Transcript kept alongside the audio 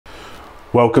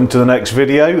Welcome to the next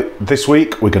video. This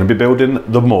week we're going to be building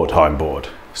the Mordheim board.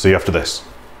 See you after this.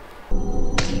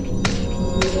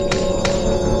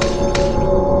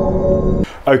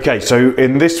 Okay, so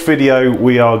in this video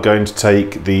we are going to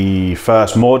take the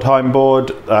first Mordheim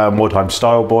board, Mordheim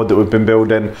style board that we've been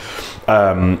building.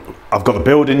 I've got the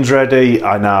buildings ready.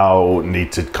 I now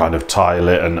need to kind of tile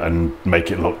it and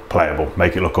make it look playable,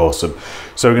 make it look awesome.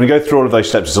 So we're going to go through all of those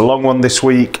steps. It's a long one this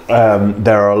week.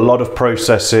 There are a lot of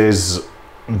processes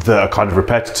that are kind of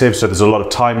repetitive, so there's a lot of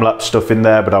time-lapse stuff in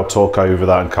there, but I'll talk over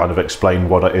that and kind of explain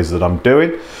what it is that I'm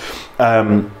doing.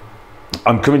 I'm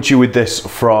coming to you with this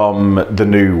from the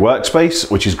new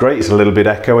workspace, which is great. It's a little bit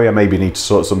echoey. I maybe need to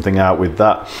sort something out with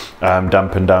that,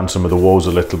 dampen down some of the walls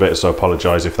a little bit, so I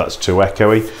apologise if that's too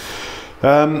echoey.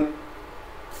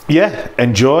 Yeah,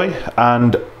 enjoy,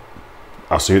 and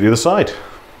I'll see you at the other side.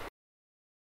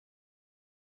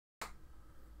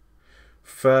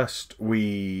 First,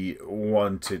 we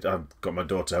wanted, I've got my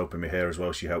daughter helping me here as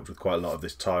well. She helped with quite a lot of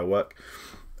this tile work.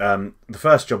 The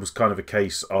first job was kind of a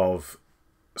case of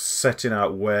setting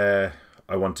out where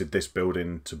I wanted this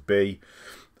building to be.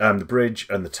 The bridge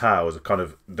and the towers are kind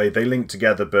of, they link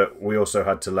together, but we also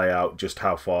had to lay out just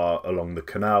how far along the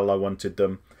canal I wanted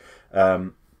them.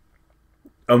 And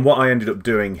what I ended up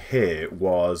doing here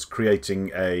was creating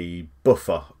a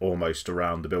buffer almost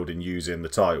around the building using the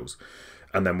tiles.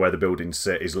 And then where the buildings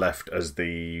sit is left as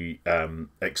the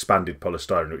expanded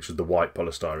polystyrene, which is the white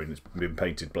polystyrene. It's been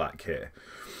painted black here.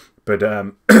 But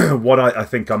what I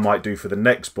think I might do for the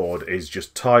next board is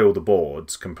just tile the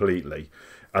boards completely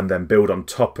and then build on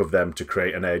top of them to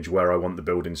create an edge where I want the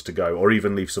buildings to go, or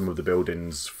even leave some of the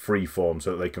buildings free form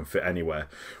so that they can fit anywhere.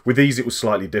 With these it was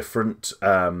slightly different.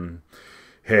 Here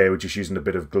we're just using a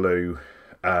bit of glue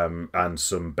and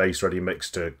some base ready mix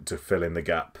to fill in the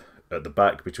gap at the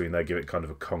back between there, give it kind of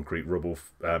a concrete rubble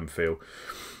feel.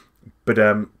 But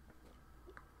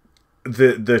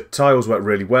the tiles worked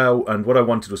really well, and what I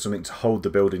wanted was something to hold the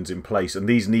buildings in place, and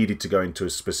these needed to go into a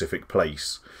specific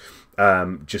place.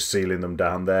 Just sealing them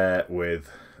down there with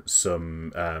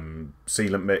some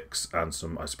sealant mix and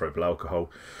some isopropyl alcohol.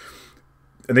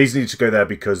 And these needed to go there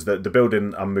because the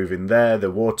building I'm moving there, the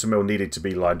watermill needed to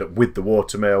be lined up with the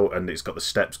watermill, and it's got the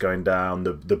steps going down.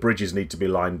 The bridges need to be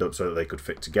lined up so that they could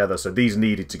fit together. So these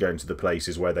needed to go into the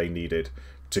places where they needed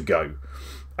to go.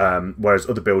 Whereas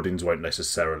other buildings won't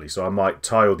necessarily. So I might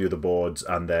tile the other boards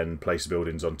and then place the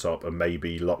buildings on top and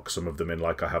maybe lock some of them in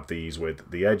like I have these with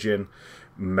the edge in.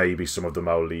 Maybe some of them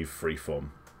I'll leave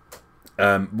freeform.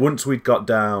 Once we'd got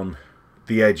down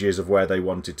the edges of where they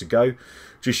wanted to go,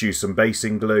 just use some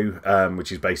basing glue,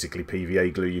 which is basically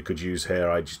PVA glue you could use here.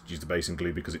 I just use the basing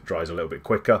glue because it dries a little bit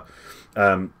quicker.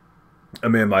 And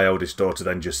me and my eldest daughter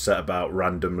then just set about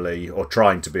randomly, or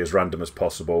trying to be as random as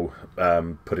possible,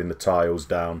 putting the tiles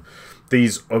down.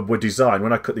 These were designed,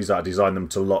 when I cut these out, I designed them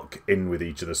to lock in with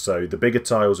each other. So the bigger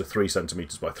tiles are 3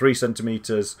 centimetres by 3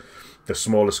 centimetres. The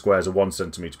smaller squares are 1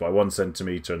 centimetre by 1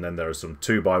 centimetre, and then there are some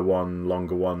 2 by 1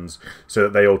 longer ones, so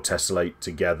that they all tessellate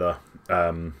together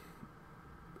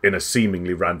in a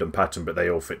seemingly random pattern, but they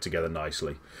all fit together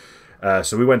nicely.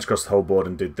 So we went across the whole board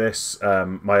and did this.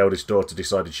 My eldest daughter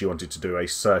decided she wanted to do a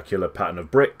circular pattern of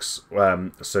bricks,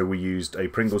 so we used a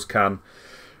Pringles can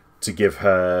to give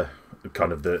her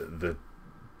kind of the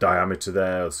diameter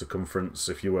there, the circumference,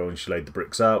 if you will, and she laid the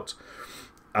bricks out.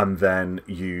 And then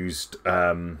used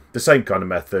the same kind of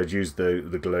method, used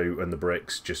the glue and the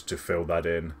bricks just to fill that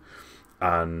in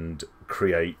and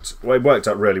create, well, it worked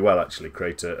out really well actually,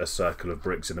 create a circle of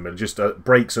bricks in the middle. Just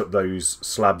breaks up those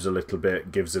slabs a little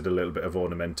bit, gives it a little bit of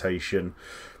ornamentation.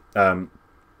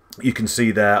 You can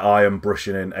see there I am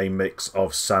brushing in a mix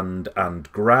of sand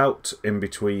and grout in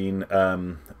between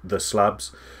the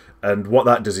slabs. And what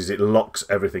that does is it locks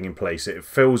everything in place. It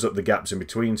fills up the gaps in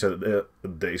between so that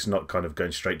it's not kind of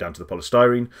going straight down to the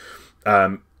polystyrene.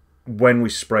 When we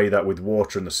spray that with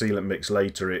water and the sealant mix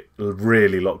later, it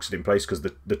really locks it in place because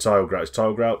the tile grout is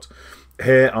tile grout.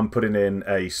 Here I'm putting in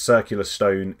a circular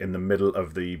stone in the middle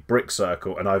of the brick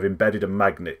circle, and I've embedded a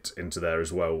magnet into there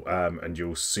as well, and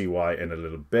you'll see why in a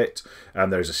little bit.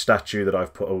 And there's a statue that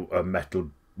I've put a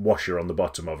metal washer on the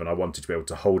bottom of, and I wanted to be able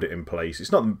to hold it in place.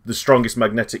 It's not the strongest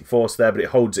magnetic force there, but it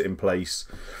holds it in place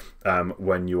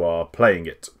when you are playing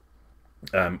it.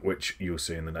 Which you'll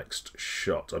see in the next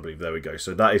shot, I believe. There we go.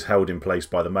 So that is held in place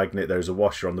by the magnet. There's a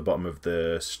washer on the bottom of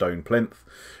the stone plinth,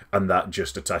 and that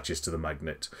just attaches to the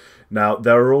magnet. Now,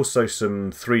 there are also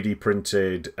some 3D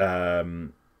printed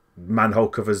manhole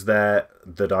covers there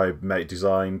that I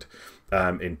designed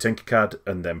in Tinkercad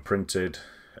and then printed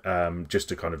just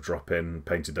to kind of drop in.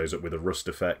 Painted those up with a rust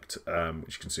effect,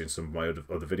 which you can see in some of my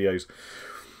other videos.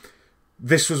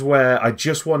 This was where I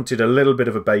just wanted a little bit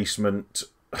of a basement,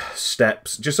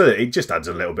 steps, just so that it just adds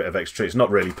a little bit of extra. It's not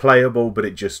really playable, but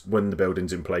it just, when the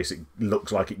building's in place, it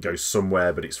looks like it goes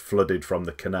somewhere, but it's flooded from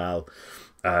the canal.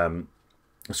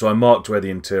 So I marked where the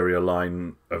interior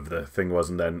line of the thing was,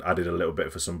 and then added a little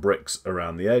bit for some bricks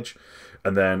around the edge,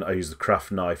 and then I used the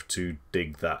craft knife to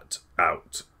dig that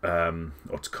out,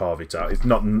 or to carve it out. It's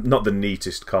not the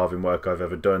neatest carving work I've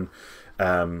ever done.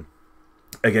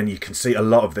 Again, you can see a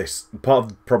lot of this. Part of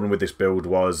the problem with this build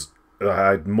was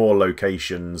I had more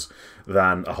locations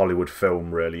than a Hollywood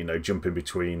film, really. You know, jumping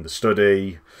between the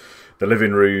study, the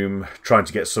living room, trying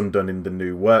to get some done in the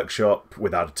new workshop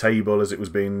without a table as it was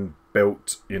being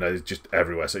built. You know, just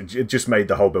everywhere. So it just made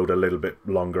the whole build a little bit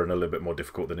longer and a little bit more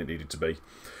difficult than it needed to be,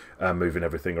 moving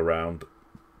everything around.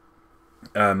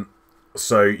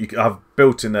 So I've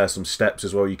built in there some steps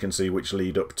as well, you can see, which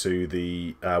lead up to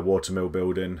the watermill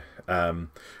building, and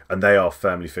they are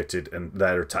firmly fitted and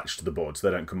they're attached to the boards.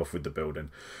 They don't come off with the building.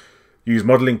 Use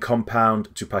modelling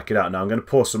compound to pack it out. Now I'm going to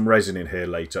pour some resin in here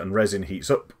later, and resin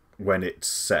heats up when it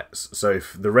sets. So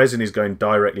if the resin is going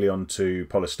directly onto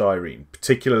polystyrene,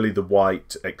 particularly the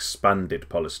white expanded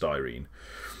polystyrene,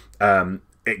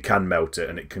 it can melt it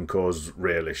and it can cause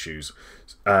real issues.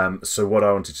 So what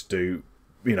I wanted to do,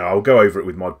 you know, I'll go over it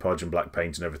with Mod Podge and black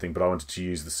paint and everything, but I wanted to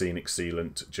use the scenic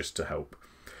sealant just to help.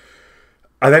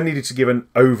 I then needed to give an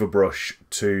overbrush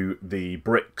to the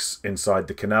bricks inside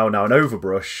the canal. Now, an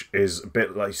overbrush is a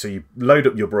bit like, so you load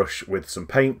up your brush with some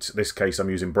paint. In this case, I'm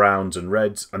using browns and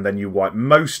reds, and then you wipe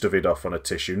most of it off on a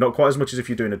tissue. Not quite as much as if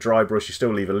you're doing a dry brush. You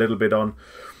still leave a little bit on.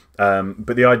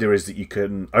 But the idea is that you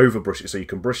can overbrush it, so you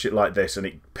can brush it like this, and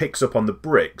it picks up on the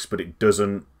bricks, but it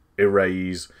doesn't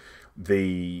erase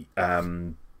the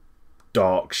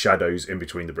dark shadows in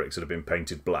between the bricks that have been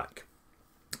painted black.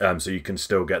 So you can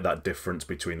still get that difference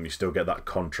between them. You still get that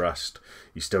contrast.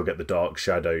 You still get the dark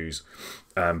shadows,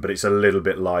 but it's a little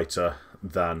bit lighter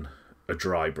than a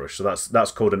dry brush. So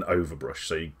that's called an overbrush.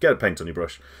 So you get paint on your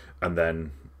brush and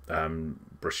then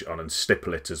brush it on and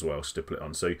stipple it as well. Stipple it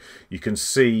on. So you can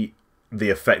see the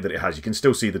effect that it has. You can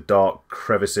still see the dark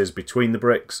crevices between the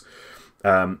bricks.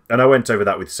 And I went over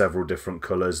that with several different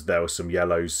colours. There were some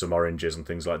yellows, some oranges and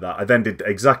things like that. I then did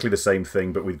exactly the same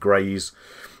thing, but with greys,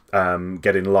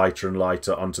 getting lighter and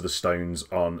lighter onto the stones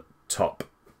on top.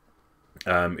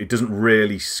 It doesn't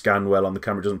really scan well on the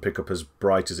camera. It doesn't pick up as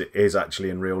bright as it is actually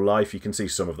in real life. You can see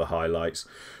some of the highlights.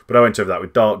 But I went over that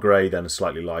with dark grey, then a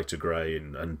slightly lighter grey,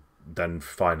 and then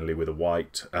finally with a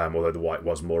white, although the white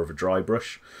was more of a dry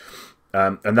brush.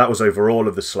 And that was over all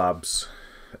of the slabs.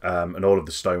 And all of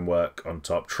the stonework on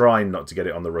top, trying not to get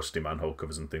it on the rusty manhole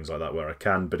covers and things like that where I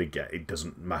can, but again, it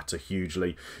doesn't matter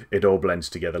hugely. It all blends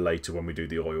together later when we do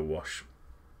the oil wash,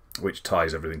 which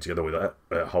ties everything together with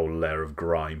a whole layer of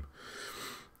grime.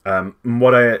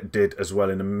 What I did as well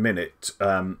in a minute,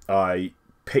 I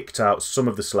picked out some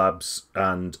of the slabs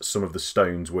and some of the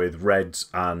stones with reds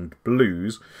and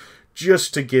blues,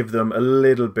 just to give them a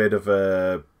little bit of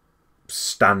a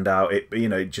standout.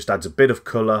 It just adds a bit of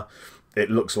colour. It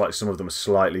looks like some of them are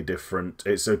slightly different.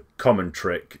 It's a common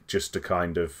trick just to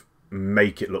kind of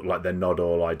make it look like they're not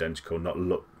all identical, not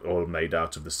look all made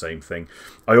out of the same thing.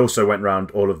 I also went round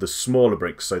all of the smaller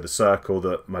bricks, so the circle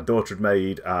that my daughter had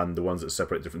made and the ones that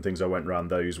separate different things, I went round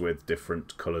those with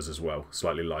different colours as well,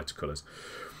 slightly lighter colours.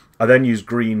 I then used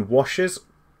green washes,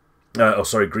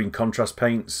 green contrast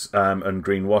paints and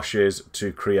green washes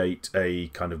to create a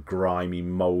kind of grimy,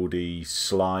 mouldy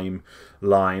slime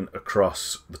line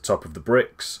across the top of the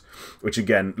bricks, which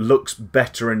again looks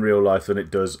better in real life than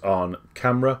it does on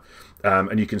camera.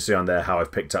 And you can see on there how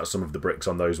I've picked out some of the bricks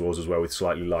on those walls as well with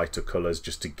slightly lighter colours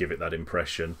just to give it that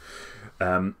impression.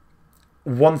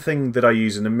 One thing that I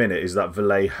use in a minute is that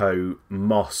Vallejo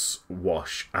moss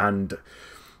wash, and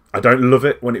I don't love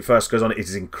it when it first goes on. It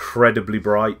is incredibly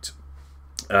bright.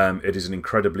 It is an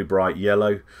incredibly bright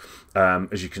yellow.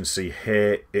 As you can see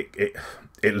here, it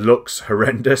looks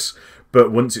horrendous, but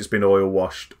once it's been oil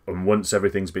washed and once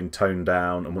everything's been toned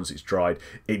down and once it's dried,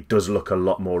 it does look a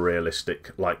lot more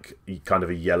realistic, like kind of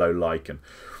a yellow lichen.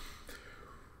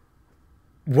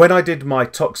 When I did my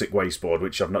toxic wasteboard,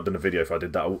 which I've not done a video for, I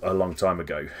did that a long time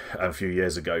ago, a few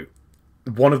years ago,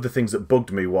 one of the things that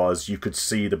bugged me was you could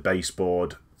see the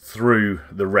baseboard through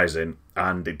the resin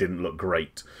and it didn't look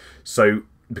great. So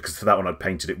because for that one I'd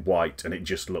painted it white and it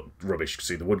just looked rubbish. You could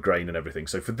see the wood grain and everything.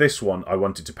 So for this one I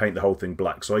wanted to paint the whole thing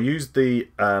black. So I used the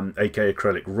AK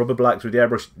acrylic rubber blacks with the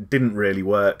airbrush. Didn't really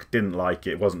work, didn't like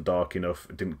it, it wasn't dark enough,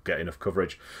 it didn't get enough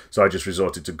coverage. So I just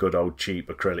resorted to good old cheap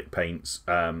acrylic paints.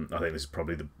 I think this is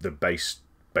probably the base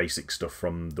basic stuff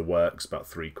from the works, about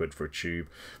 £3 for a tube,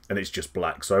 and it's just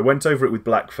black. So I went over it with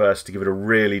black first to give it a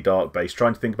really dark base,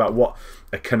 trying to think about what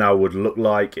a canal would look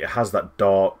like. It has that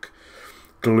dark,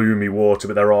 gloomy water,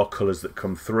 but there are colours that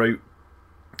come through.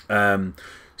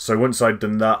 So once I'd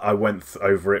done that, I went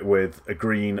over it with a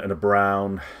green and a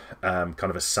brown, kind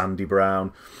of a sandy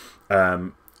brown,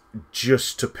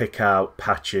 just to pick out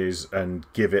patches and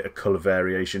give it a colour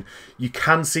variation. You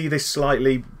can see this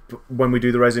slightly when we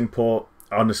do the resin pour.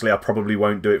 Honestly, I probably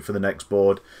won't do it for the next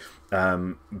board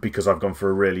because I've gone for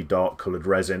a really dark coloured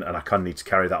resin, and I kind of need to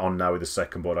carry that on now with the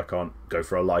second board. I can't go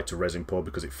for a lighter resin pour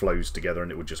because it flows together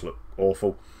and it would just look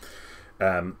awful.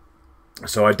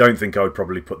 So I don't think I would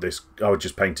probably put this. I would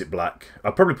just paint it black.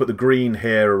 I'll probably put the green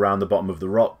here around the bottom of the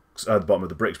rocks, the bottom of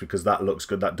the bricks, because that looks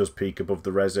good. That does peak above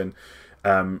the resin.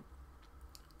 And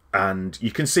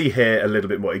you can see here a little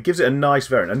bit more. It gives it a nice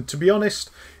variant. And to be honest,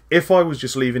 if I was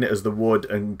just leaving it as the wood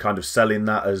and kind of selling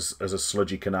that as a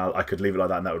sludgy canal, I could leave it like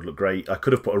that and that would look great. I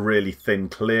could have put a really thin,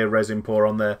 clear resin pour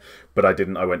on there, but I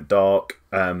didn't. I went dark,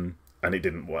 and it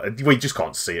didn't work. We just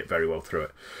can't see it very well through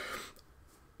it.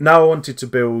 Now I wanted to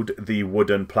build the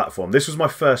wooden platform. This was my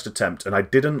first attempt, and I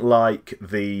didn't like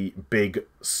the big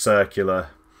circular,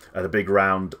 the big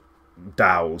round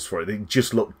dowels for it. They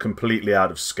just looked completely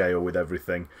out of scale with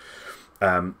everything.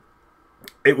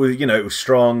 It was, it was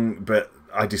strong, but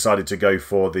I decided to go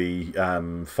for the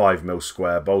 5mm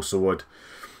square balsa wood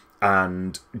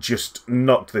and just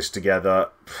knocked this together.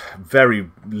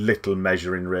 Very little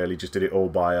measuring really, just did it all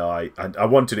by eye. And I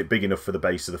wanted it big enough for the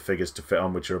base of the figures to fit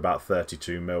on, which are about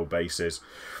 32mm bases.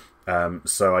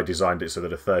 So I designed it so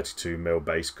that a 32mm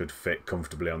base could fit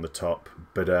comfortably on the top.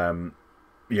 But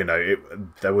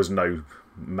there was no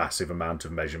massive amount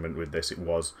of measurement with this. It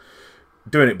was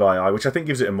doing it by eye, which I think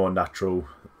gives it a more natural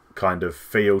kind of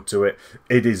feel to it.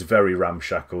 It is very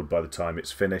ramshackled by the time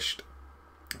it's finished.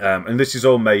 And this is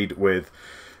all made with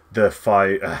the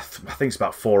I think it's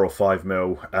about 4 or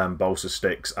 5mm balsa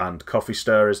sticks and coffee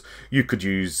stirrers. You could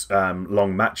use long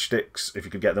matchsticks if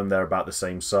you could get them. They're about the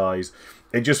same size.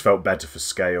 It just felt better for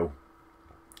scale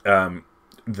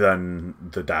than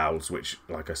the dowels, which,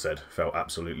 like I said, felt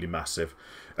absolutely massive.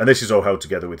 And this is all held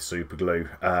together with super glue.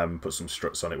 Put some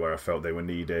struts on it where I felt they were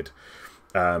needed.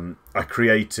 I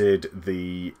created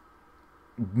the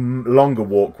longer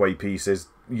walkway pieces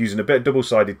using a bit of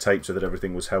double-sided tape so that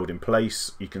everything was held in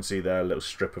place. You can see there a little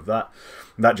strip of that.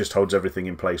 And that just holds everything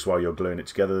in place while you're gluing it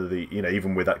together.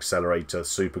 Even with accelerator,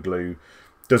 super glue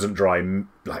doesn't dry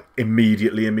like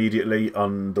immediately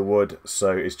on the wood,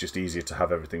 so it's just easier to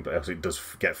have everything, but else it does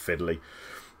get fiddly.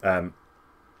 And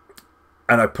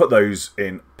I put those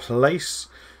in place,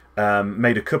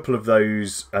 made a couple of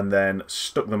those, and then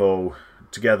stuck them all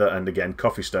together, and again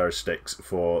coffee stirrer sticks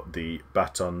for the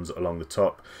batons along the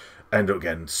top. Ended up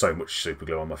getting so much super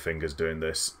glue on my fingers doing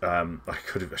this. I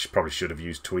probably should have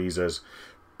used tweezers,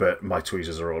 but my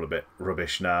tweezers are all a bit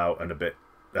rubbish now and a bit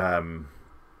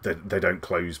they don't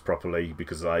close properly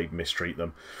because I mistreat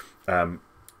them,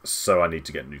 so I need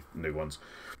to get new ones.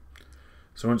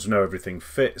 So once we know everything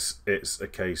fits, it's a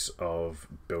case of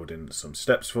building some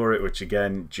steps for it, which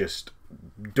again, just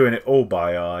doing it all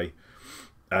by eye,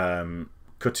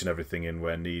 cutting everything in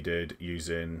where needed,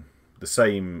 using the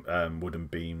same wooden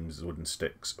beams, wooden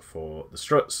sticks for the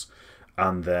struts,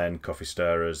 and then coffee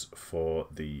stirrers for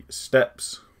the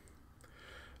steps.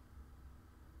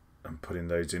 And putting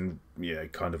those in,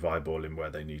 kind of eyeballing where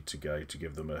they need to go to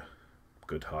give them a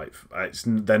good height.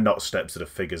 They're not steps that a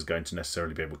figure's going to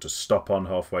necessarily be able to stop on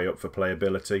halfway up for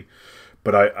playability,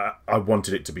 but I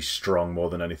wanted it to be strong more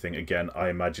than anything. Again, I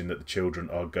imagine that the children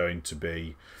are going to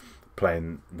be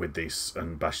playing with these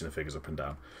and bashing the figures up and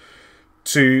down.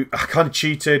 I kind of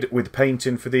cheated with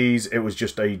painting for these. It was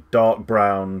just a dark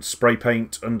brown spray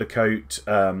paint undercoat,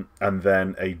 and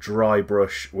then a dry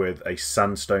brush with a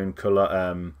sandstone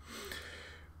colour.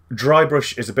 Dry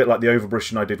brush is a bit like the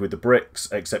overbrushing I did with the bricks,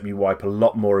 except you wipe a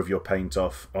lot more of your paint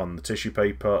off on the tissue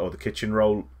paper or the kitchen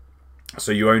roll.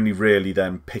 So you only really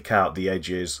then pick out the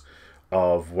edges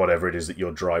of whatever it is that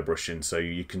you're dry brushing. So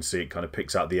you can see it kind of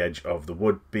picks out the edge of the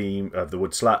wood beam, of the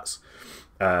wood slats,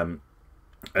 and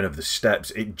of the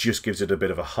steps. It just gives it a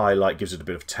bit of a highlight, gives it a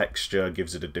bit of texture,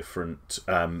 gives it a different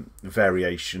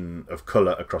variation of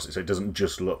colour across it, so it doesn't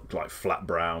just look like flat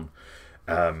brown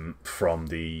from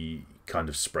the kind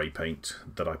of spray paint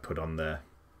that I put on there.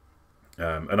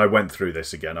 And I went through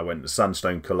this again. I went the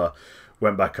sandstone colour,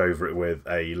 went back over it with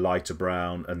a lighter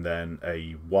brown and then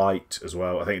a white as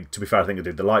well. To be fair, I think I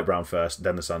did the light brown first,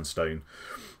 then the sandstone,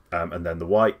 and then the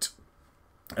white.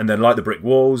 And then, like the brick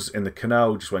walls in the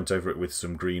canal, just went over it with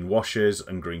some green washes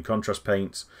and green contrast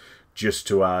paints, just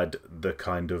to add the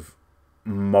kind of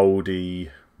mouldy,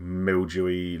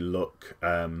 mildewy look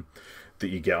that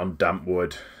you get on damp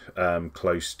wood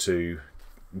close to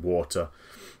water.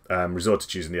 Resorted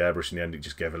to using the airbrush in the end. It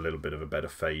just gave a little bit of a better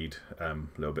fade, a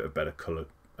little bit of better colour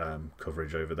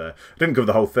coverage over there. I didn't cover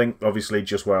the whole thing, obviously,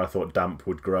 just where I thought damp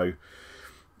would grow,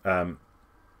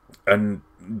 and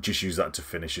just use that to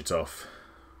finish it off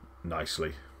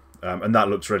nicely. And that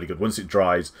looks really good. Once it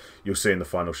dries, you'll see in the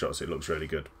final shots it looks really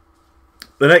good.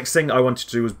 The next thing I wanted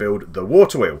to do was build the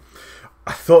water wheel.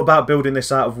 I thought about building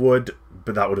this out of wood,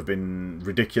 but that would have been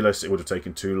ridiculous. It would have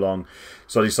taken too long.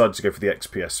 So I decided to go for the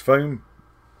XPS foam.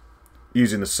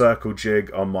 Using the circle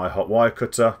jig on my hot wire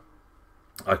cutter,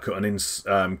 I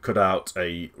cut out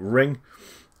a ring,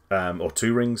 or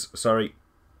 2 rings, sorry,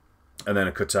 and then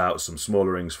I cut out some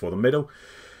smaller rings for the middle.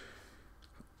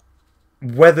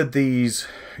 Weathered these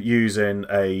using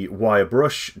a wire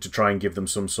brush to try and give them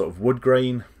some sort of wood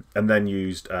grain, and then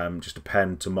used just a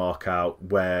pen to mark out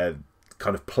where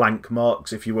kind of plank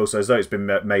marks, if you will, so as though it's been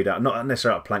made out, not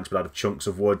necessarily out of planks, but out of chunks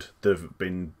of wood that have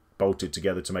been bolted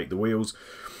together to make the wheels,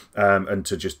 and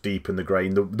to just deepen the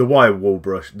grain. The wire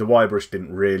brush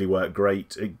didn't really work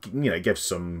great. It, it gave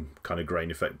some kind of grain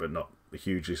effect, but not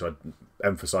hugely, so I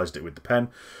emphasised it with the pen.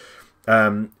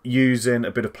 Using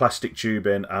a bit of plastic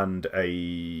tubing and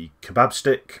a kebab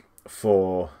stick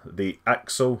for the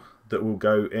axle that will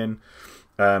go in.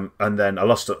 And then I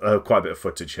lost quite a bit of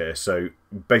footage here. So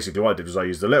basically what I did was I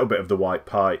used a little bit of the white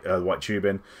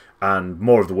tubing and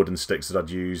more of the wooden sticks that I'd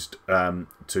used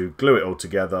to glue it all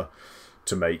together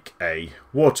to make a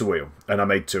water wheel. And I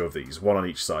made 2 of these, 1 on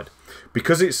each side.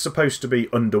 Because it's supposed to be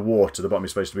underwater, the bottom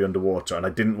is supposed to be underwater, and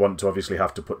I didn't want to obviously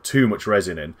have to put too much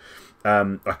resin in,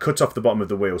 I cut off the bottom of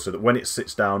the wheel so that when it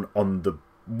sits down on the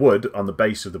wood, on the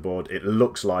base of the board, it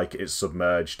looks like it's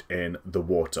submerged in the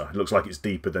water. It looks like it's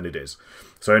deeper than it is.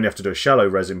 So I only have to do a shallow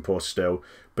resin pour still,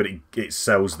 but it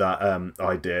sells that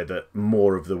idea that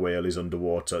more of the wheel is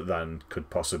underwater than could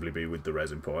possibly be with the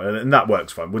resin pour. And that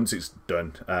works fine. Once it's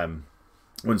done,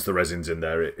 once the resin's in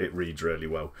there, it reads really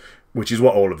well, which is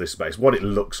what all of this is based. What it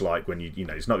looks like when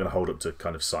it's not going to hold up to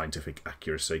kind of scientific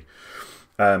accuracy.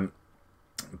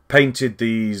 Painted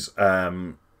these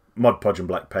Mod Podge and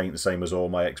black paint, the same as all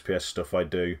my XPS stuff I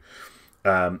do,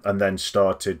 and then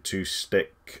started to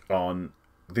stick on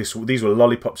this. These were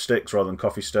lollipop sticks rather than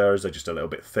coffee stirrers. They're just a little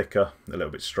bit thicker, a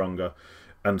little bit stronger,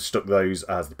 and stuck those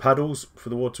as the paddles for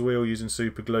the water wheel using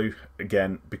super glue.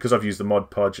 Again, because I've used the Mod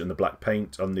Podge and the black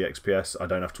paint on the XPS, I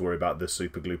don't have to worry about the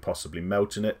super glue possibly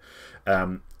melting it.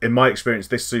 In my experience,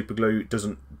 this super glue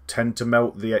doesn't tend to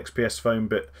melt the XPS foam,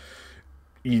 but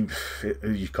you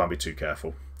can't be too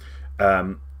careful.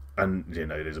 And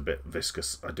it is a bit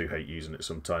viscous. I do hate using it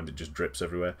sometimes. It just drips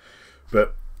everywhere.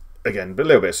 But again, a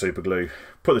little bit of super glue,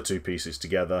 put the 2 pieces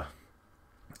together,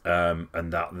 and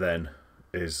that then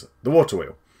is the water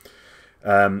wheel.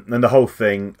 And the whole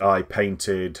thing I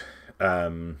painted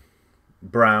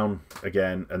brown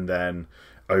again, and then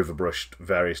overbrushed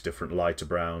various different lighter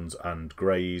browns and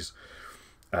greys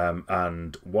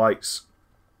and whites,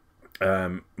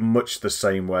 much the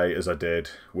same way as I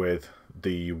did with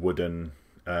the wooden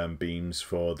beams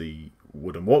for the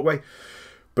wooden walkway.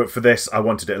 But for this, I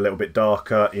wanted it a little bit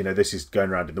darker. This is going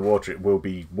around in the water. It will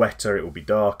be wetter. It will be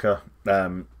darker.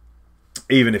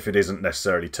 Even if it isn't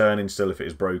necessarily turning still, if it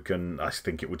is broken, I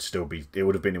think it would still be... It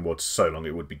would have been in water so long,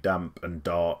 it would be damp and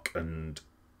dark and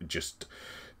just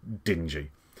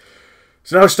dingy.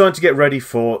 So now it's time to get ready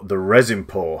for the resin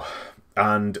pour.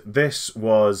 And this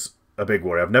was a big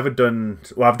worry. I've never done...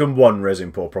 Well, I've done 1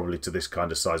 resin pour probably to this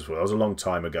kind of size before. That was a long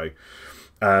time ago.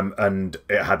 And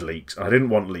it had leaks. I didn't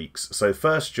want leaks. So the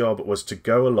first job was to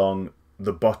go along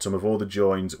the bottom of all the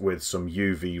joins with some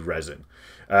UV resin.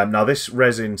 Now this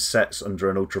resin sets under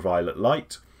an ultraviolet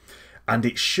light, and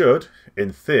it should,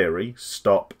 in theory,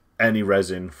 stop any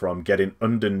resin from getting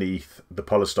underneath the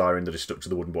polystyrene that is stuck to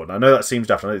the wooden board. And I know that seems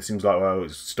daft. I know it seems like, well,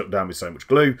 it's stuck down with so much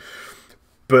glue,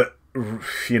 but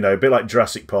a bit like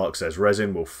Jurassic Park says,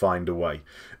 resin will find a way,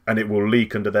 and it will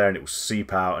leak under there, and it will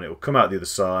seep out, and it will come out the other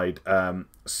side.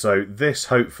 So this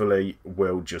hopefully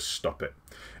will just stop it.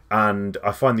 And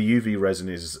I find the UV resin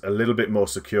is a little bit more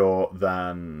secure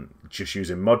than just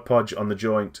using Mod Podge on the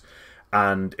joint,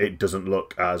 and it doesn't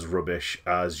look as rubbish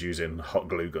as using hot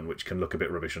glue gun, which can look a bit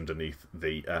rubbish underneath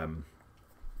the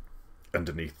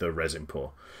resin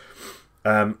pour.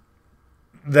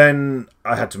 Then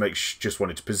I had to just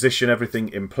wanted to position everything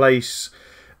in place.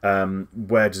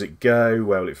 Where does it go?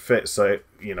 Where will it fit? So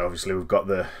obviously we've got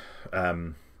the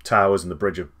towers and the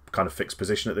bridge are kind of fixed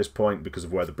position at this point because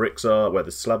of where the bricks are, where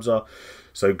the slabs are.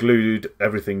 So glued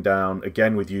everything down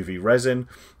again with UV resin.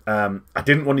 I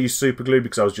didn't want to use super glue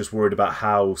because I was just worried about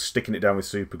how sticking it down with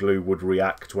super glue would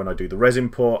react when I do the resin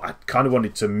pour. I kind of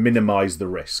wanted to minimise the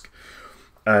risk.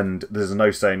 And there's no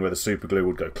saying whether super glue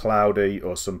would go cloudy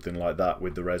or something like that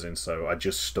with the resin, so I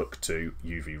just stuck to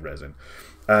UV resin.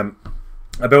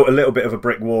 I built a little bit of a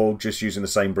brick wall just using the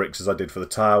same bricks as I did for the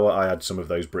tower. I had some of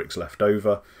those bricks left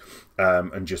over,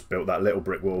 and just built that little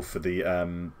brick wall for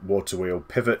the water wheel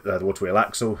pivot, the water wheel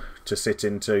axle to sit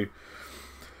into.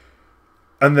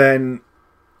 And then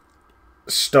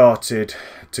started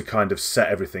to kind of set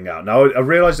everything out. Now I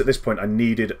realised at this point I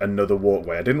needed another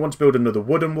walkway. I didn't want to build another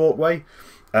wooden walkway,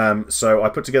 so I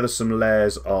put together some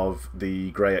layers of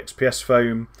the grey XPS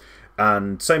foam,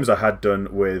 and same as I had done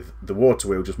with the water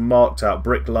wheel, just marked out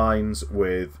brick lines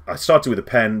with... I started with a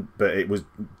pen, but it was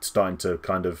starting to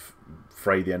kind of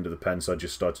fray the end of the pen, so I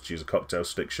just started to use a cocktail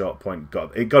stick sharp point.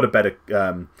 It got a better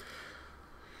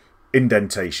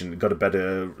indentation, it got a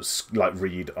better like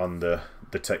read on the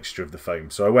texture of the foam.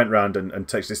 So I went round and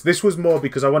textured this. This was more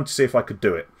because I wanted to see if I could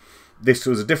do it. This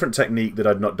was a different technique that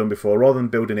I'd not done before. Rather than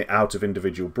building it out of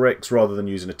individual bricks, rather than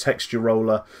using a texture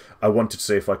roller, I wanted to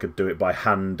see if I could do it by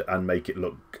hand and make it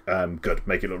look good,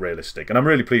 make it look realistic. And I'm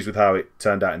really pleased with how it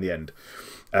turned out in the end.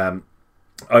 I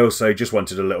also just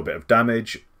wanted a little bit of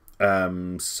damage,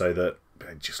 so that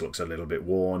it just looks a little bit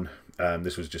worn.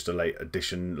 This was just a late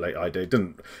addition, late idea. It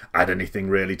didn't add anything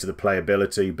really to the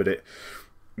playability, but it,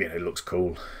 you know, it looks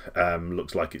cool.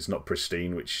 Looks like it's not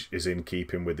pristine, which is in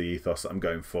keeping with the ethos that I'm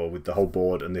going for, with the whole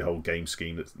board and the whole game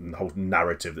scheme, and the whole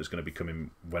narrative that's going to be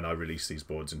coming when I release these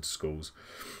boards into schools.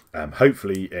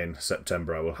 Hopefully in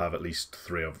September I will have at least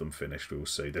 3 of them finished. We will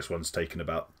see. This one's taken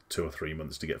about 2 or 3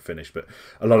 months to get finished, but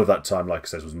a lot of that time, like I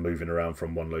said, was moving around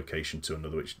from one location to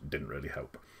another, which didn't really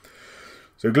help.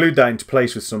 So I glued that into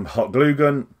place with some hot glue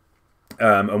gun,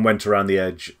 and went around the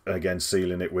edge, again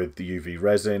sealing it with the UV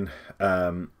resin,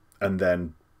 and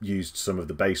then used some of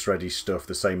the base ready stuff,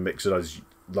 the same mix that I was,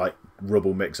 like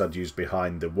rubble mix I'd used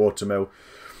behind the watermill,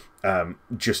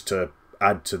 just to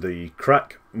add to the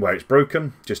crack where it's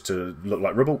broken, just to look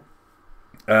like rubble.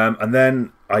 And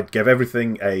then I gave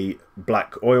everything a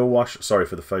black oil wash. Sorry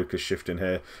for the focus shifting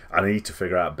here. I need to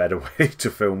figure out a better way to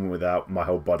film without my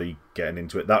whole body getting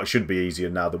into it. That should be easier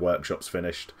now the workshop's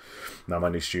finished. Now my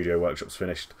new studio workshop's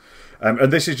finished.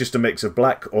 And this is just a mix of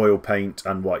black oil paint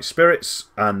and white spirits.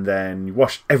 And then you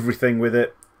wash everything with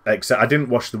it. Except I didn't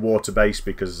wash the water base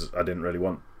because I didn't really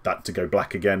want that to go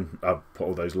black again. I put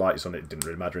all those lights on it. It didn't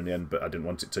really matter in the end, but I didn't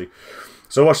want it to.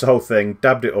 So I washed the whole thing,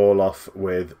 dabbed it all off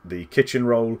with the kitchen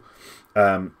roll,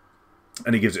 and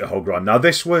he gives it a whole grind. Now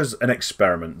this was an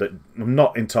experiment that I'm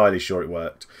not entirely sure it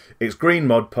worked. It's green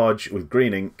Mod Podge with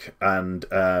green ink, and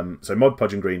so Mod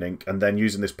Podge and green ink, and then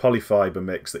using this polyfiber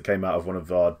mix that came out of one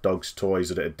of our dog's toys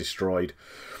that it had destroyed.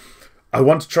 I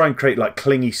want to try and create like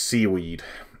clingy seaweed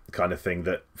kind of thing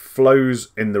that flows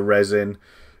in the resin,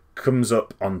 comes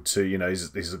up onto, you know,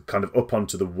 is kind of up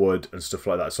onto the wood and stuff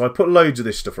like that. So I put loads of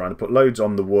this stuff around. I put loads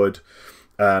on the wood,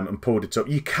 and pulled it up.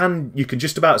 You can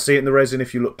just about see it in the resin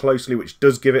if you look closely, which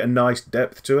does give it a nice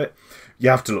depth to it. You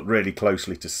have to look really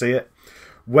closely to see it.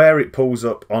 Where it pulls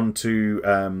up onto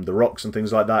the rocks and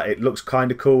things like that, it looks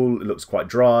kind of cool. It looks quite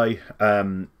dry.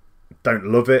 Don't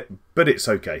love it, but it's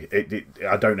okay.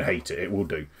 I don't hate it. It will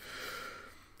do.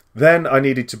 Then I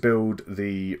needed to build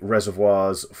the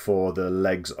reservoirs for the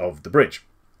legs of the bridge,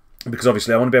 because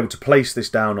obviously I want to be able to place this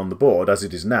down on the board as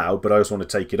it is now, but I also want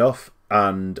to take it off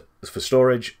and for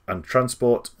storage and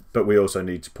transport, but we also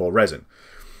need to pour resin.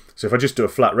 So if I just do a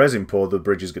flat resin pour, the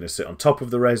bridge is going to sit on top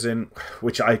of the resin,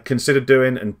 which I considered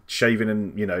doing and shaving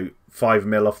and, you know,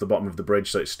 5mm off the bottom of the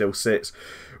bridge so it still sits.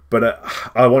 But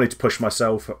I wanted to push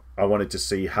myself. I wanted to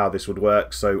see how this would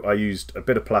work, so I used a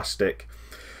bit of plastic.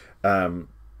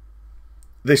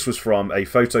 This was from a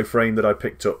photo frame that I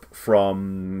picked up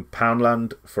from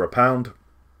Poundland for £1.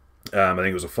 I think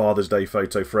it was a Father's Day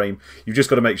photo frame. You've just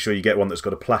got to make sure you get one that's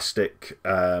got a plastic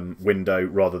window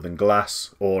rather than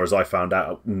glass, or as I found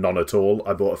out, none at all.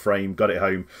 I bought a frame, got it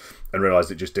home, and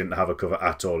realised it just didn't have a cover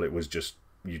at all. It was just,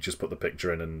 you just put the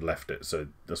picture in and left it. So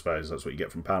I suppose that's what you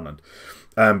get from Poundland.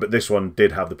 But this one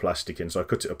did have the plastic in, so I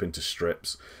cut it up into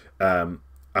strips.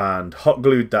 And hot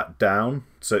glued that down,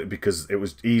 so because it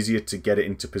was easier to get it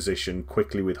into position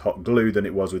quickly with hot glue than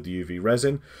it was with the UV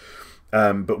resin.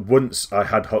 But once I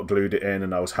had hot glued it in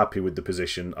and I was happy with the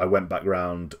position, I went back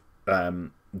round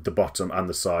the bottom and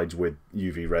the sides with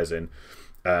UV resin,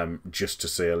 just to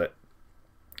seal it,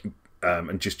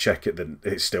 and just check it that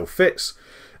it still fits.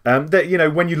 That, you know,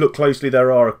 when you look closely,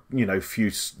 there are, you know,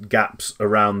 few gaps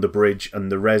around the bridge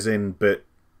and the resin, but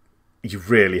you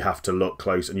really have to look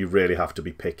close and you really have to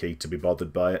be picky to be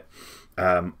bothered by it.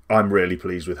 I'm really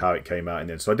pleased with how it came out in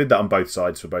the end. So I did that on both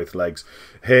sides for both legs.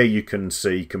 Here you can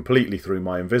see completely through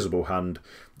my invisible hand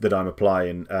that I'm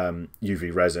applying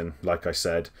UV resin, like I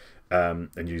said, and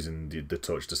using the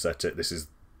torch to set it. This is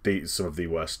some of the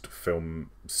worst film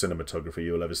cinematography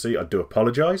you'll ever see. I do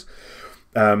apologise.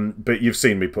 But you've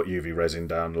seen me put UV resin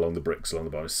down along the bricks along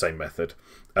the bottom, same method,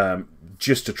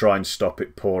 just to try and stop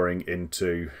it pouring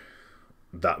into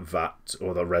that vat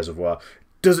or the reservoir.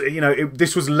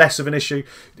 This was less of an issue.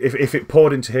 If it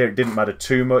poured into here, it didn't matter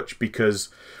too much because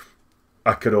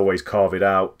I could always carve it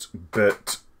out,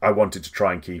 but I wanted to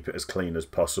try and keep it as clean as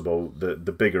possible. The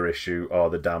bigger issue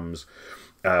are the dams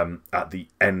at the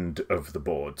end of the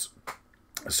boards.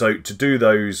 So to do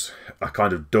those, I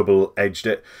kind of double-edged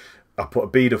it. I put a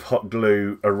bead of hot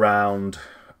glue around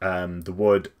the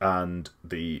wood and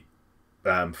the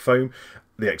foam.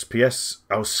 The XPS,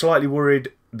 I was slightly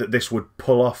worried that this would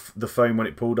pull off the foam when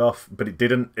it pulled off, but it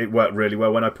didn't. It worked really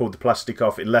well. When I pulled the plastic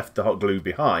off, it left the hot glue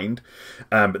behind,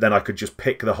 but then I could just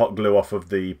pick the hot glue off of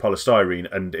the polystyrene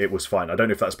and it was fine. I don't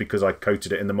know if that's because I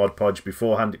coated it in the Mod Podge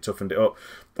beforehand, it toughened it up,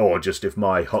 or just if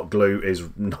my hot glue is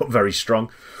not very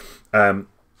strong.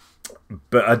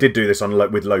 But I did do this on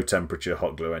with low temperature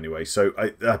hot glue anyway. So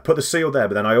I put the seal there,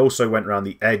 but then I also went around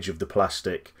the edge of the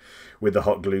plastic with the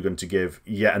hot glue gun to give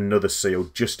yet another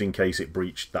seal just in case it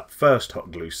breached that first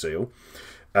hot glue seal.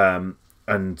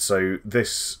 And so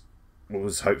this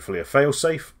was hopefully a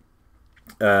fail-safe.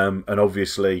 And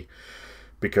obviously,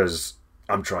 because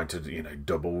I'm trying to, you know,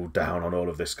 double down on all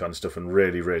of this kind of stuff and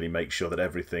really, really make sure that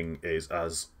everything is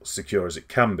as secure as it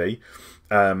can be,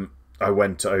 I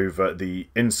went over the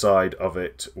inside of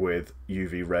it with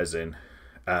UV resin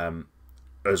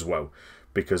as well,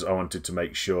 because I wanted to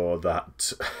make sure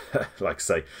that, like I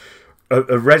say,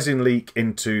 a resin leak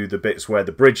into the bits where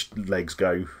the bridge legs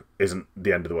go isn't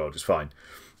the end of the world, it's fine.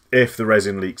 If the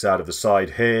resin leaks out of the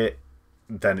side here,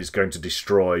 then it's going to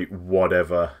destroy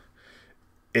whatever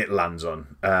it lands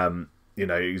on. You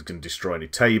know, it's going to destroy any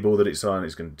table that it's on,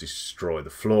 it's going to destroy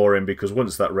the flooring, because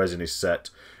once that resin is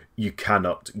set, you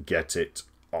cannot get it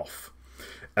off.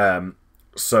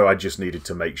 So I just needed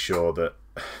to make sure that,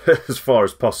 as far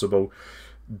as possible,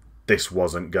 this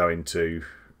wasn't going to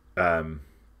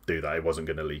do that. It wasn't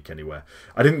going to leak anywhere.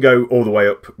 I didn't go all the way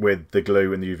up with the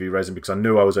glue and the UV resin because I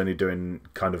knew I was only doing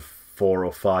kind of 4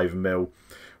 or 5 mil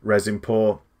resin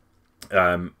pour,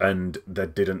 and there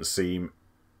didn't seem,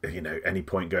 you know, any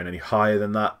point going any higher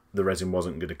than that. The resin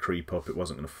wasn't going to creep up. It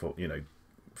wasn't going to fall, you know,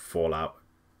 fall out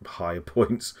higher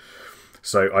points.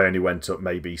 So I only went up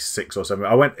maybe 6 or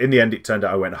 7. In the end, it turned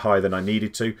out I went higher than I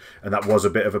needed to, and that was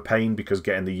a bit of a pain because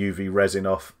getting the UV resin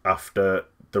off after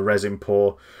the resin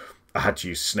pour, I had to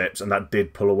use snips, and that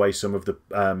did pull away some of the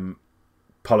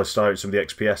polystyrene, some of the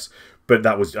XPS. But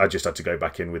that was, I just had to go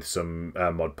back in with some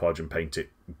Mod Podge and paint it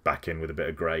back in with a bit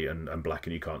of grey and black,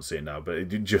 and you can't see it now. But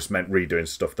it just meant redoing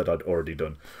stuff that I'd already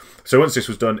done. So once this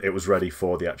was done, it was ready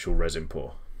for the actual resin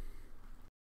pour.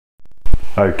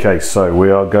 Okay, so we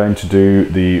are going to do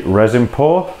the resin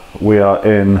pour. We are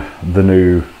in the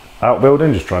new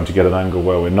outbuilding, just trying to get an angle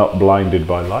where we're not blinded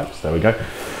by lights. There we go.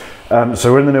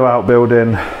 So we're in the new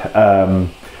outbuilding,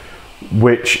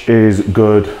 which is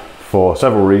good for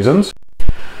several reasons.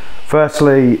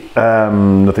 Firstly,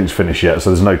 nothing's finished yet,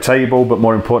 so there's no table, but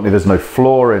more importantly, there's no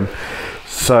flooring.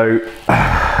 So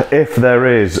if there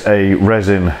is a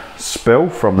resin spill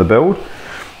from the build,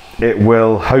 it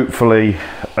will hopefully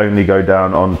only go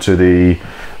down onto the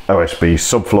OSB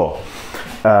subfloor,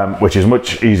 which is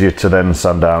much easier to then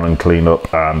sand down and clean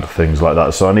up and things like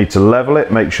that. So I need to level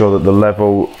it, make sure that the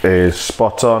level is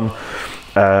spot on.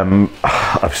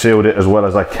 I've sealed it as well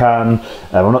as I can.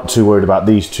 I'm not too worried about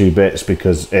these 2 bits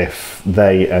because if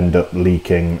they end up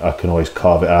leaking, I can always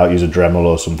carve it out, use a Dremel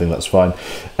or something, that's fine.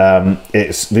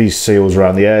 It's these seals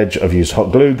around the edge. I've used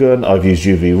hot glue gun, I've used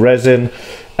UV resin.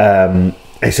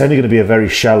 It's only going to be a very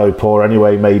shallow pour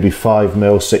anyway, maybe 5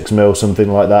 mil, 6 mil, something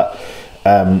like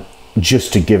that,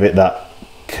 just to give it that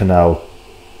canal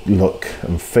look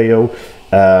and feel.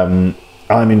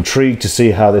 I'm intrigued to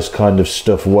see how this kind of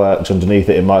stuff works underneath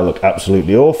it. It might look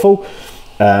absolutely awful.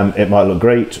 It might look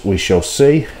great. We shall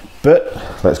see. But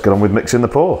let's get on with mixing the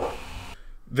pour.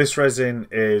 This resin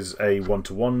is a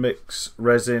 1-to-1 mix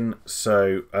resin.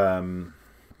 So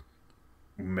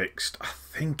mixed, I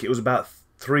think it was about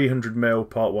 300 mil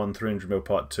part 1, 300 mil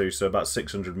part 2. So about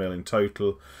 600 mil in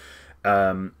total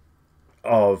of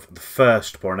the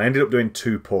first pour. And I ended up doing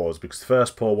 2 pours because the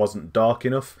first pour wasn't dark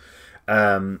enough.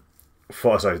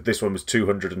 sorry, this one was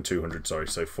 200 and 200, sorry,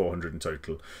 so 400 in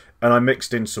total. And I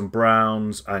mixed in some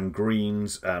browns and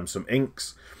greens, some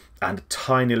inks, and a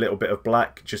tiny little bit of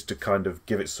black just to kind of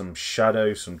give it some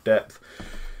shadow, some depth.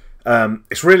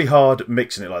 It's really hard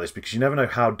mixing it like this because you never know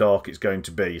how dark it's going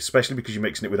to be, especially because you're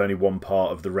mixing it with only one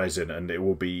part of the resin, and it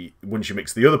will be, once you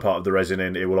mix the other part of the resin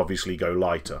in, it will obviously go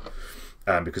lighter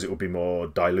because it will be more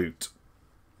dilute.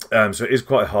 So it is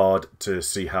quite hard to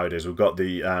see how it is. We've got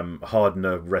the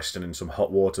hardener resting in some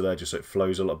hot water there just so it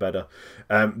flows a lot better.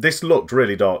 This looked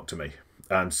really dark to me.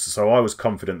 So I was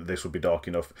confident that this would be dark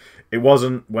enough. It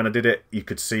wasn't. When I did it, you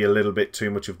could see a little bit too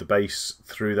much of the base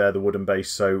through there, the wooden base.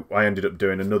 So I ended up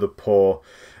doing another pour.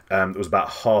 It was about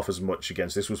half as much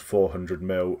against. This was 400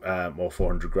 mil or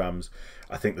 400 grams.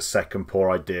 I think the second pour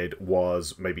I did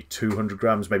was maybe 200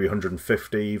 grams, maybe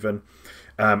 150 even.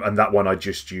 And that one I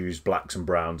just used blacks and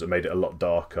browns and made it a lot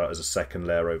darker as a second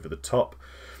layer over the top.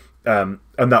 And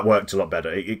that worked a lot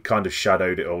better. It kind of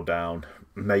shadowed it all down.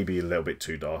 Maybe a little bit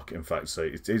too dark, in fact. So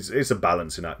it's a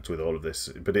balancing act with all of this.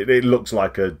 But it looks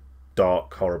like a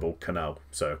dark, horrible canal.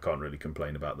 So I can't really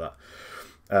complain about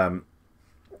that.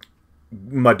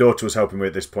 My daughter was helping me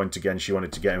at this point again. She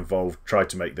wanted to get involved, tried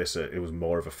to make this, it was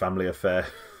more of a family affair,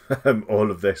 all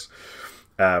of this.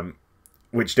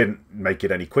 Which didn't make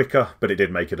it any quicker, but it did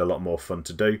make it a lot more fun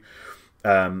to do.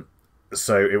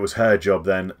 So it was her job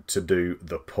then to do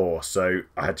the pour. So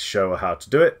I had to show her how to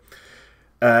do it.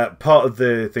 Part of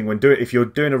the thing when doing, if you're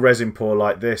doing a resin pour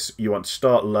like this, you want to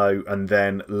start low and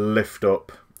then lift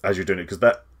up as you're doing it, because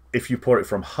that, if you pour it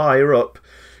from higher up,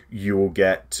 you will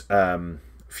get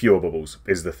fewer bubbles,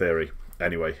 is the theory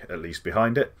anyway, at least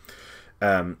behind it.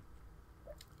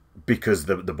 Because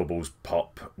the bubbles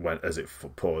pop as it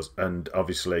pours, and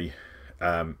obviously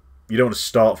you don't want to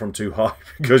start from too high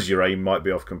because your aim might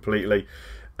be off completely.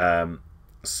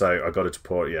 So I got her to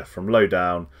pour it, from low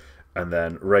down, and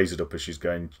then raise it up as she's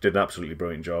going. She did an absolutely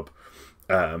brilliant job,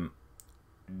 and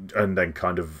then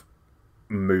kind of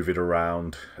move it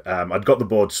around. I'd got the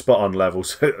board spot on level,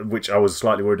 which I was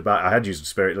slightly worried about. I had used a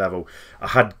spirit level. I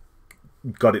had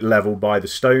got it level by the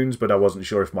stones, but I wasn't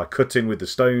sure if my cutting with the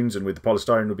stones and with the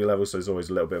polystyrene would be level, so there's always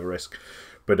a little bit of a risk.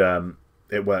 But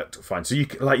it worked fine. So you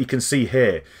can see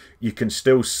here, you can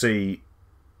still see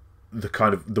the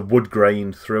kind of the wood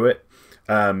grain through it.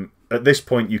 At this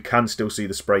point, you can still see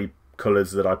the spray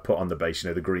colours that I put on the base,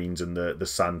 the greens and the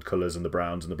sand colours and the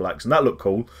browns and the blacks, and that looked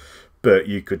cool. But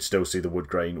you could still see the wood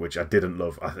grain, which I didn't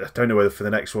love. I don't know whether for the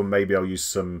next one maybe I'll use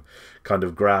some kind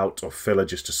of grout or filler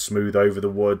just to smooth over the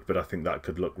wood, but I think that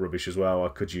could look rubbish as well. I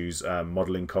could use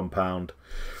modelling compound.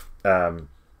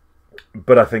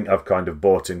 But I think I've kind of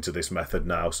bought into this method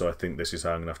now, so I think this is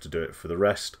how I'm going to have to do it for the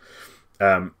rest.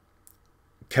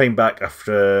 Came back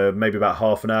after maybe about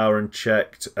half an hour and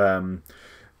checked.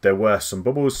 There were some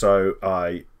bubbles, so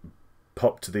I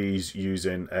popped these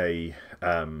using a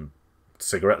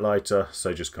cigarette lighter,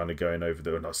 so just kind of going over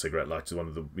the, not cigarette lighter, one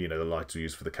of the the lights we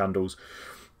use for the candles.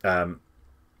 But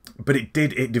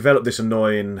it developed this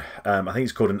annoying, I think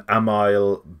it's called an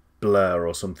amyle blur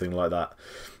or something like that,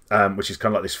 which is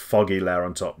kind of like this foggy layer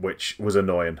on top, which was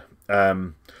annoying.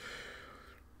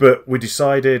 But we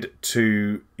decided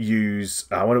to use,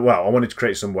 I wanted to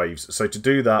create some waves. So to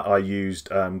do that, I used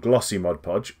glossy Mod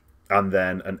Podge and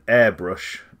then an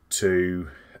airbrush to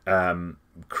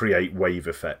create wave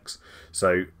effects.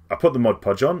 So I put the Mod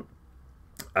Podge on,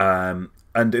 and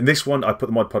in this one I put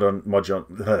the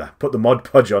Mod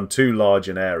Podge on too large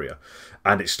an area,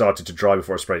 and it started to dry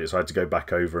before I sprayed it, so I had to go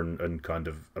back over and kind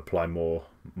of apply more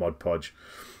Mod Podge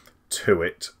to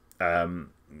it,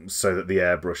 so that the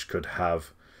airbrush could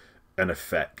have an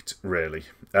effect, really.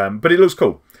 But it looks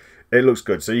cool. It looks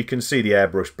good. So you can see the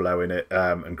airbrush blowing it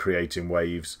and creating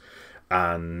waves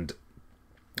and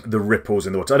the ripples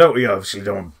in the water. Obviously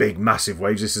don't want big massive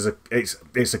waves. This is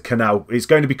it's a canal. It's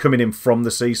going to be coming in from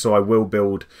the sea, so I will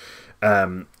build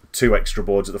 2 extra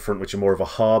boards at the front, which are more of a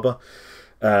harbour.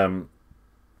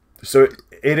 So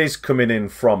it is coming in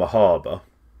from a harbour,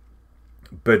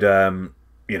 but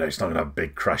it's not going to have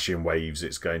big crashing waves.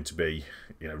 It's going to be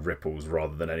ripples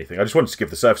rather than anything. I just wanted to give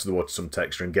the surface of the water some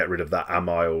texture and get rid of that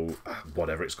amyle,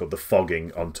 whatever it's called, the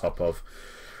fogging on top of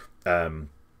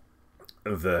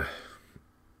the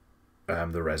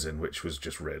resin, which was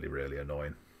just really, really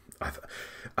annoying.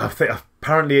 I think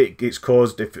apparently it's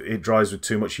caused if it dries with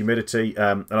too much humidity,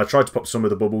 and I tried to pop some of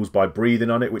the bubbles by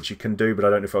breathing on it, which you can do, but I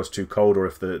don't know if I was too cold or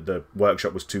if the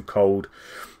workshop was too cold,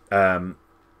 and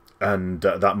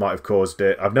that might have caused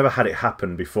it. I've never had it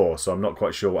happen before, so I'm not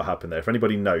quite sure what happened there. If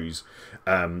anybody knows,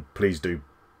 please do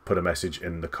put a message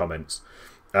in the comments.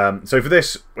 So for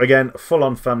this, again,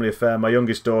 full-on family affair. My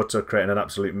youngest daughter creating an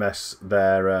absolute mess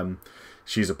there.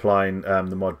 She's applying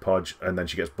the Mod Podge, and then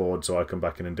she gets bored, so I come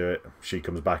back in and do it. She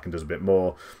comes back and does a bit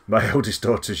more. My eldest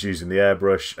daughter's using the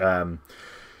airbrush.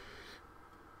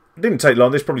 It didn't take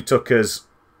long. This probably took us,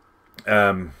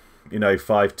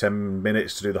 5-10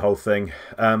 minutes to do the whole thing.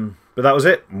 But that was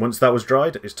it. Once that was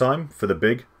dried, it's time for the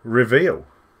big reveal.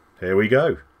 Here we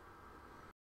go.